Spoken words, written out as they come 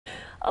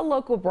A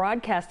local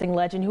broadcasting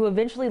legend who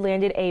eventually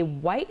landed a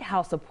White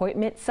House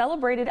appointment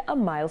celebrated a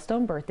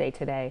milestone birthday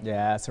today.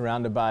 Yeah,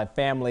 surrounded by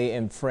family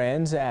and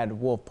friends at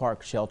Wolf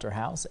Park Shelter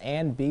House,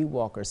 Ann B.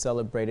 Walker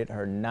celebrated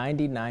her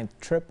 99th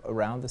trip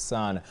around the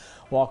sun.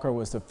 Walker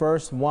was the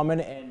first woman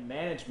in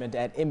management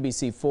at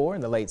NBC4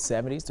 in the late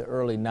 70s to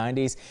early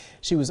 90s.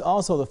 She was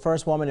also the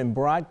first woman in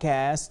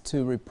broadcast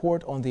to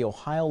report on the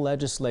Ohio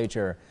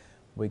legislature.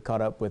 We caught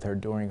up with her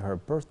during her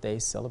birthday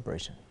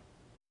celebration.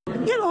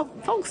 You know,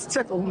 folks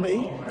tickle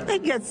me. They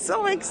get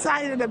so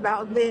excited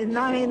about being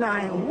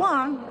 99.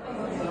 One,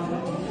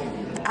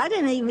 I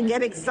didn't even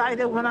get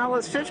excited when I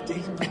was 50.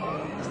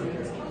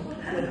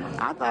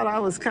 I thought I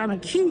was kind of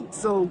cute,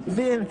 so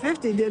being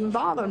 50 didn't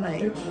bother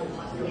me.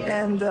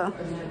 And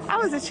I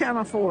was at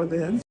Channel 4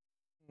 then.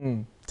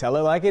 Tell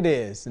it like it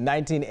is. In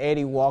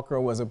 1980,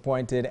 Walker was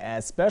appointed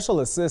as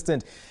special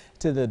assistant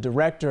to the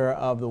director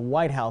of the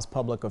White House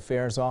Public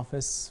Affairs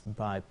Office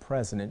by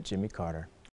President Jimmy Carter.